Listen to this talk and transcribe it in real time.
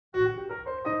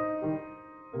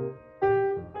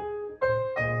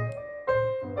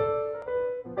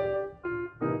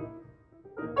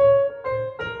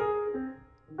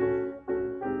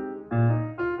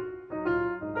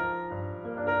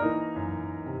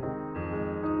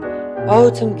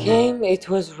Autumn came, it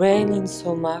was raining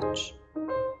so much.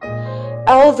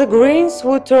 All the greens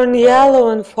would turn yellow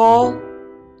and fall,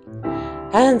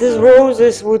 and the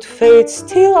roses would fade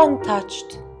still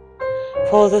untouched,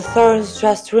 for the thorns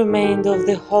just remained of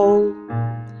the whole.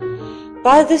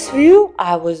 By this view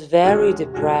I was very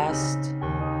depressed.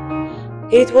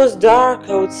 It was dark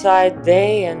outside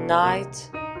day and night.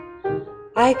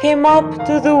 I came up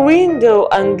to the window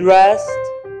undressed,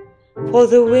 for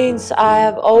the winds I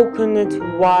have opened it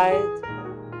wide.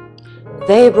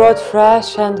 They brought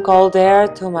fresh and cold air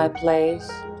to my place,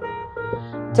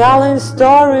 telling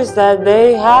stories that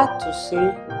they had to see.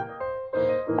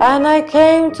 And I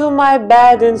came to my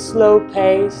bed in slow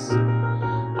pace,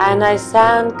 and I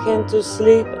sank into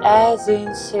sleep as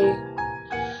in sea.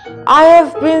 I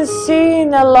have been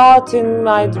seeing a lot in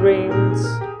my dreams.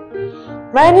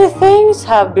 Many things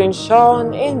have been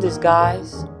shown in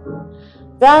disguise.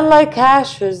 Then like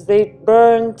ashes they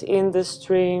burned in the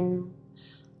stream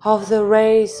of the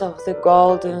rays of the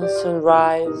golden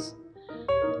sunrise.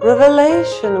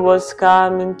 Revelation was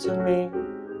coming to me.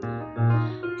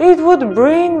 It would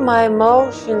bring my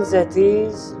emotions at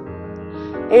ease.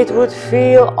 It would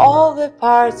fill all the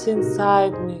parts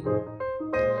inside me,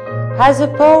 as a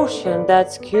potion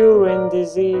that's curing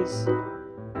disease.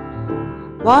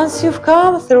 Once you've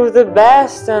come through the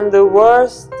best and the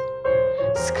worst,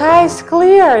 skies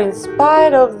clear in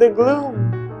spite of the gloom,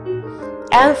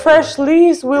 and fresh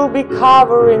leaves will be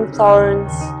covered in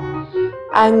thorns,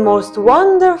 and most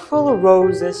wonderful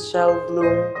roses shall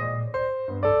bloom.